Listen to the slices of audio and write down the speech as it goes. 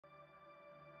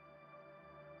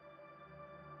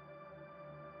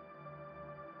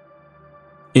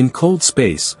In cold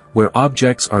space, where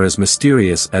objects are as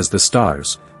mysterious as the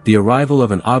stars, the arrival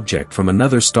of an object from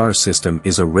another star system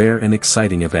is a rare and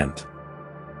exciting event.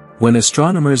 When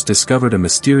astronomers discovered a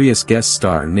mysterious guest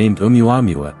star named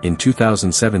Oumuamua in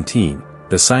 2017,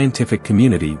 the scientific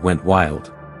community went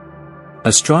wild.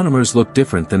 Astronomers look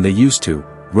different than they used to,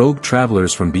 rogue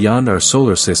travelers from beyond our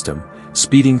solar system,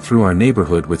 speeding through our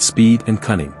neighborhood with speed and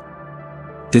cunning.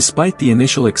 Despite the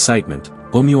initial excitement,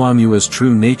 Oumuamua's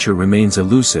true nature remains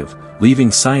elusive,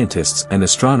 leaving scientists and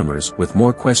astronomers with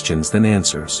more questions than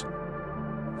answers.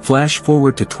 Flash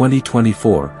forward to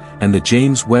 2024, and the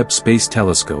James Webb Space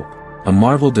Telescope, a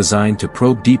marvel designed to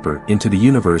probe deeper into the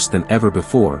universe than ever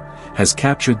before, has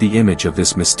captured the image of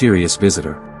this mysterious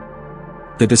visitor.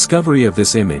 The discovery of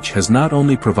this image has not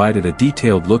only provided a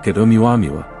detailed look at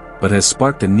Oumuamua, but has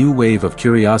sparked a new wave of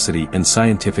curiosity and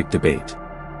scientific debate.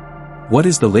 What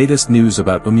is the latest news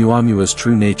about Oumuamua's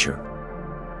true nature?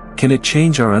 Can it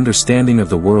change our understanding of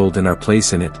the world and our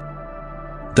place in it?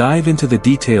 Dive into the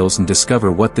details and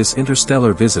discover what this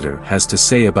interstellar visitor has to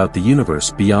say about the universe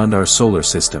beyond our solar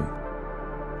system.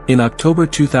 In October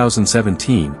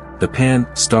 2017, the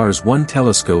Pan-STARRS-1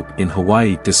 telescope in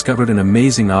Hawaii discovered an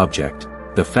amazing object,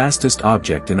 the fastest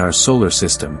object in our solar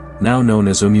system, now known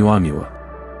as Oumuamua.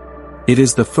 It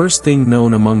is the first thing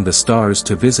known among the stars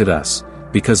to visit us,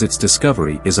 because its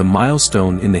discovery is a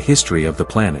milestone in the history of the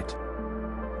planet.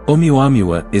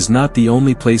 Oumuamua is not the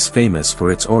only place famous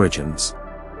for its origins.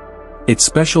 Its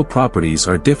special properties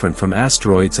are different from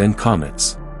asteroids and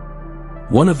comets.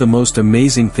 One of the most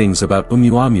amazing things about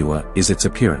Oumuamua is its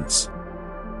appearance.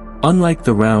 Unlike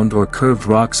the round or curved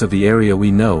rocks of the area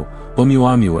we know,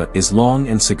 Oumuamua is long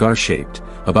and cigar-shaped,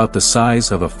 about the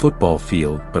size of a football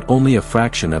field but only a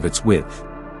fraction of its width.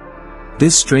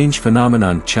 This strange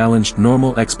phenomenon challenged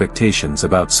normal expectations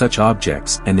about such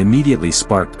objects and immediately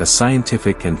sparked a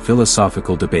scientific and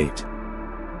philosophical debate.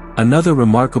 Another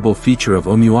remarkable feature of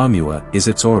Oumuamua is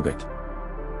its orbit.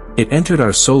 It entered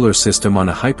our solar system on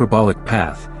a hyperbolic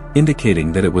path,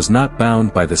 indicating that it was not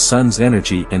bound by the sun's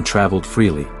energy and traveled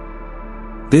freely.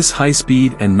 This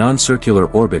high-speed and non-circular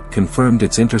orbit confirmed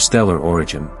its interstellar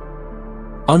origin.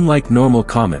 Unlike normal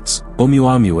comets,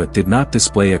 Oumuamua did not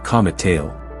display a comet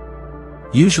tail.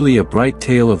 Usually a bright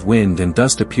tail of wind and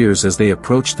dust appears as they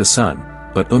approach the sun,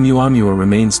 but Oumuamua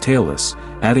remains tailless,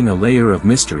 adding a layer of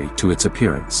mystery to its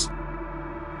appearance.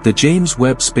 The James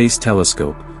Webb Space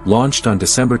Telescope, launched on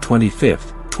December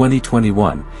 25,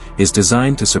 2021, is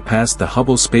designed to surpass the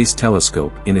Hubble Space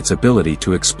Telescope in its ability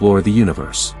to explore the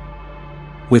universe.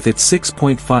 With its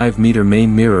 6.5-meter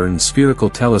main mirror and spherical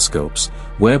telescopes,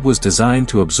 Webb was designed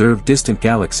to observe distant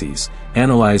galaxies,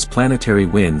 analyze planetary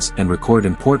winds and record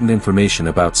important information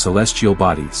about celestial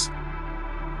bodies.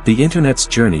 The Internet's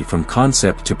journey from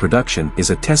concept to production is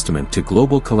a testament to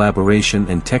global collaboration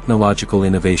and technological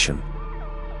innovation.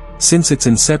 Since its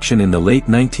inception in the late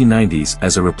 1990s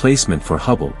as a replacement for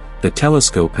Hubble, the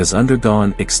telescope has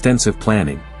undergone extensive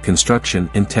planning, construction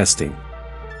and testing.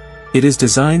 It is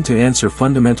designed to answer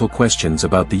fundamental questions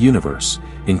about the universe,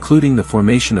 including the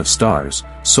formation of stars,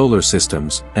 solar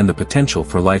systems, and the potential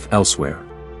for life elsewhere.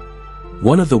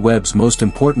 One of the Webb's most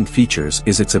important features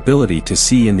is its ability to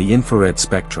see in the infrared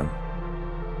spectrum.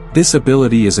 This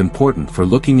ability is important for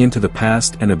looking into the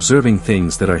past and observing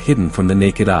things that are hidden from the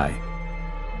naked eye.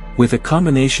 With a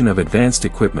combination of advanced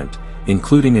equipment,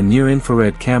 including a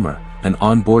near-infrared camera, an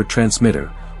onboard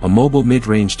transmitter, a mobile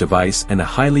mid-range device and a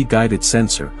highly guided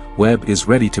sensor, Webb is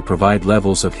ready to provide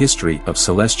levels of history of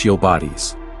celestial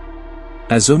bodies.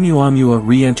 As Oumuamua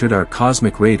re-entered our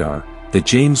cosmic radar, the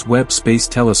James Webb Space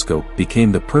Telescope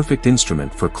became the perfect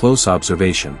instrument for close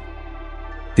observation.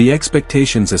 The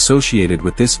expectations associated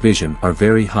with this vision are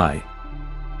very high.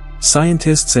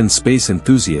 Scientists and space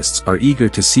enthusiasts are eager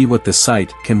to see what the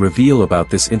sight can reveal about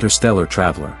this interstellar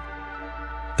traveler.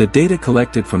 The data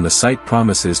collected from the site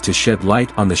promises to shed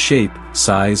light on the shape,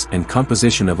 size, and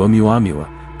composition of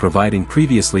Oumuamua, providing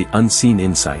previously unseen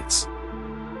insights.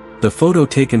 The photo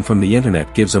taken from the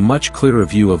internet gives a much clearer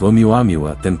view of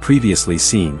Oumuamua than previously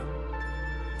seen.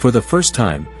 For the first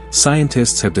time,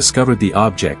 scientists have discovered the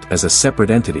object as a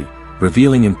separate entity,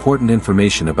 revealing important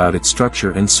information about its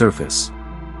structure and surface.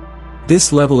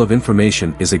 This level of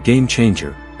information is a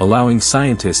game-changer, allowing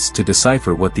scientists to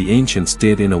decipher what the ancients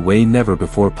did in a way never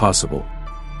before possible.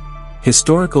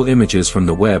 Historical images from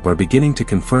the Webb are beginning to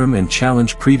confirm and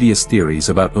challenge previous theories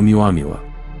about Oumuamua.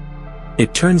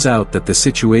 It turns out that the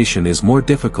situation is more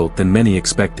difficult than many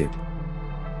expected.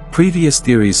 Previous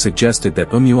theories suggested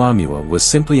that Oumuamua was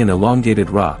simply an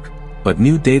elongated rock, but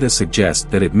new data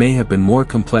suggest that it may have been more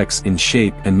complex in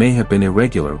shape and may have been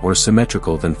irregular or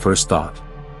symmetrical than first thought.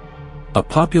 A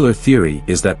popular theory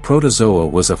is that protozoa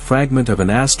was a fragment of an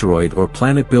asteroid or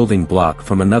planet-building block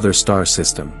from another star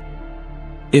system.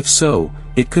 If so,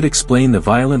 it could explain the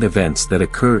violent events that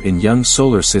occur in young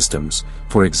solar systems,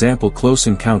 for example close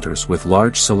encounters with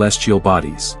large celestial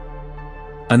bodies.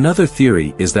 Another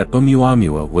theory is that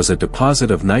Oumuamua was a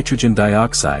deposit of nitrogen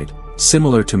dioxide,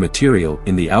 similar to material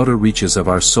in the outer reaches of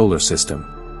our solar system.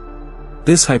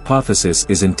 This hypothesis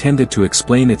is intended to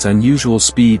explain its unusual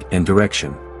speed and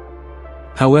direction.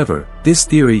 However, this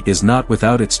theory is not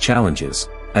without its challenges,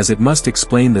 as it must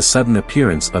explain the sudden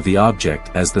appearance of the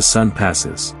object as the Sun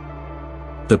passes.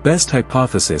 The best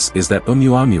hypothesis is that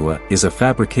Oumuamua is a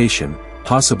fabrication,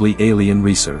 possibly alien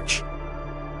research.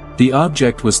 The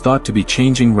object was thought to be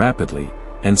changing rapidly,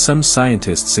 and some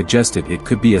scientists suggested it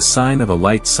could be a sign of a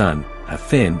light sun, a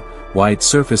thin, wide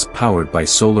surface powered by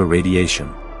solar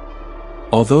radiation.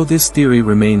 Although this theory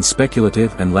remains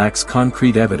speculative and lacks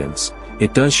concrete evidence,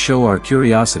 it does show our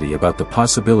curiosity about the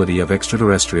possibility of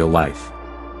extraterrestrial life.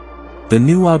 The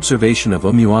new observation of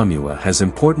Oumuamua has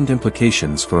important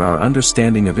implications for our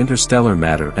understanding of interstellar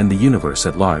matter and the universe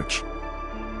at large.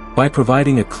 By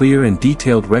providing a clear and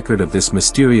detailed record of this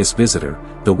mysterious visitor,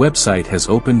 the website has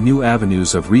opened new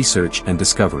avenues of research and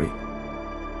discovery.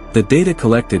 The data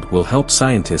collected will help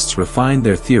scientists refine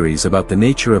their theories about the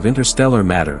nature of interstellar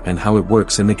matter and how it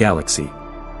works in the galaxy.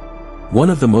 One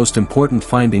of the most important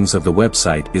findings of the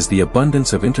website is the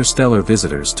abundance of interstellar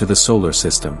visitors to the solar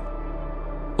system.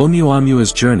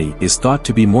 Oumuamua's journey is thought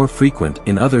to be more frequent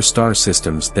in other star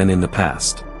systems than in the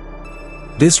past.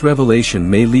 This revelation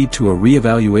may lead to a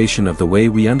re-evaluation of the way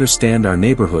we understand our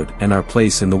neighborhood and our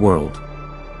place in the world.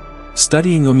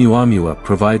 Studying Oumuamua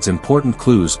provides important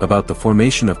clues about the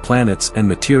formation of planets and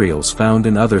materials found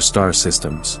in other star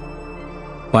systems.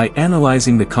 By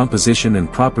analyzing the composition and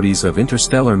properties of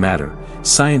interstellar matter,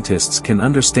 scientists can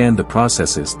understand the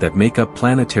processes that make up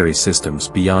planetary systems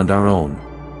beyond our own.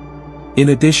 In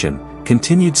addition,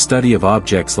 continued study of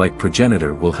objects like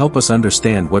progenitor will help us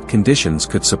understand what conditions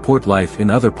could support life in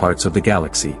other parts of the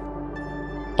galaxy.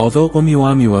 Although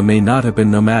Oumuamua may not have been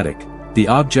nomadic, the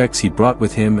objects he brought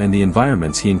with him and the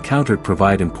environments he encountered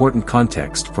provide important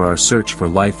context for our search for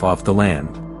life off the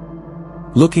land.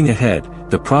 Looking ahead,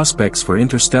 the prospects for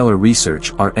interstellar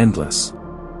research are endless.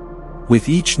 With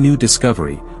each new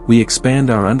discovery, we expand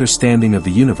our understanding of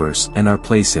the universe and our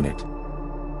place in it.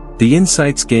 The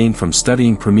insights gained from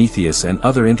studying Prometheus and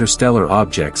other interstellar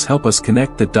objects help us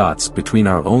connect the dots between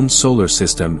our own solar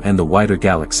system and the wider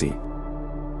galaxy.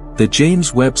 The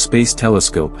James Webb Space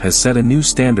Telescope has set a new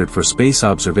standard for space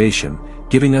observation,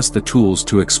 giving us the tools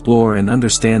to explore and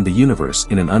understand the universe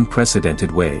in an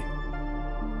unprecedented way.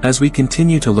 As we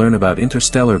continue to learn about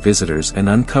interstellar visitors and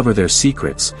uncover their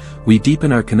secrets, we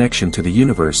deepen our connection to the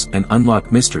universe and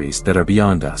unlock mysteries that are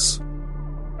beyond us.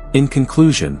 In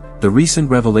conclusion, the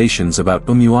recent revelations about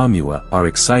Oumuamua are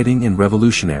exciting and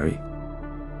revolutionary.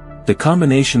 The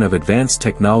combination of advanced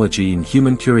technology and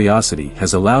human curiosity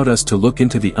has allowed us to look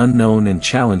into the unknown and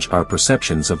challenge our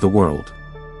perceptions of the world.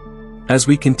 As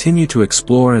we continue to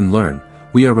explore and learn,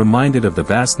 we are reminded of the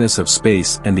vastness of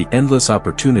space and the endless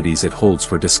opportunities it holds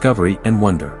for discovery and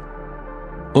wonder.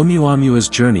 Oumuamua's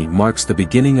journey marks the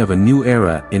beginning of a new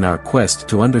era in our quest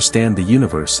to understand the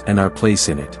universe and our place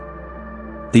in it.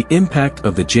 The impact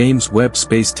of the James Webb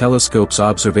Space Telescope's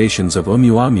observations of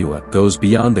Oumuamua goes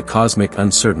beyond the cosmic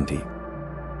uncertainty.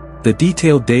 The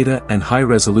detailed data and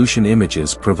high-resolution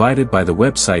images provided by the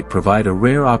website provide a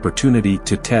rare opportunity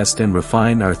to test and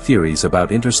refine our theories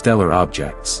about interstellar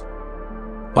objects.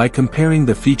 By comparing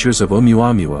the features of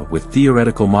Oumuamua with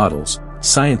theoretical models,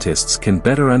 scientists can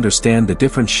better understand the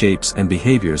different shapes and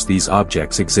behaviors these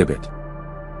objects exhibit.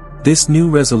 This new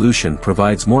resolution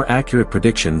provides more accurate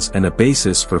predictions and a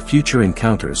basis for future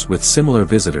encounters with similar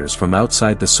visitors from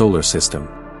outside the solar system.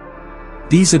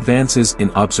 These advances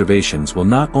in observations will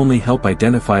not only help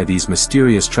identify these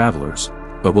mysterious travelers,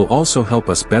 but will also help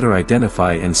us better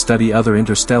identify and study other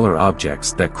interstellar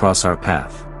objects that cross our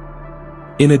path.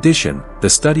 In addition, the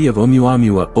study of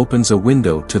Oumuamua opens a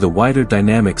window to the wider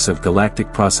dynamics of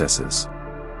galactic processes.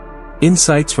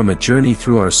 Insights from a journey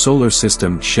through our solar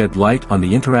system shed light on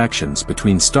the interactions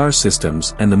between star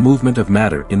systems and the movement of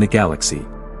matter in the galaxy.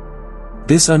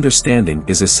 This understanding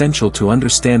is essential to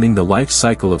understanding the life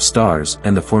cycle of stars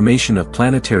and the formation of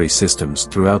planetary systems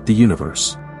throughout the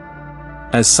universe.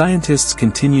 As scientists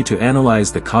continue to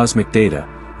analyze the cosmic data,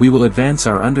 we will advance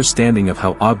our understanding of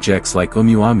how objects like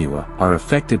Oumuamua are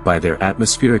affected by their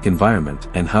atmospheric environment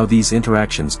and how these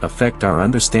interactions affect our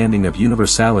understanding of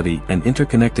universality and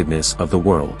interconnectedness of the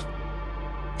world.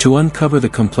 To uncover the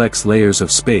complex layers of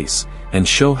space, and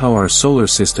show how our solar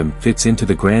system fits into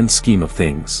the grand scheme of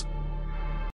things,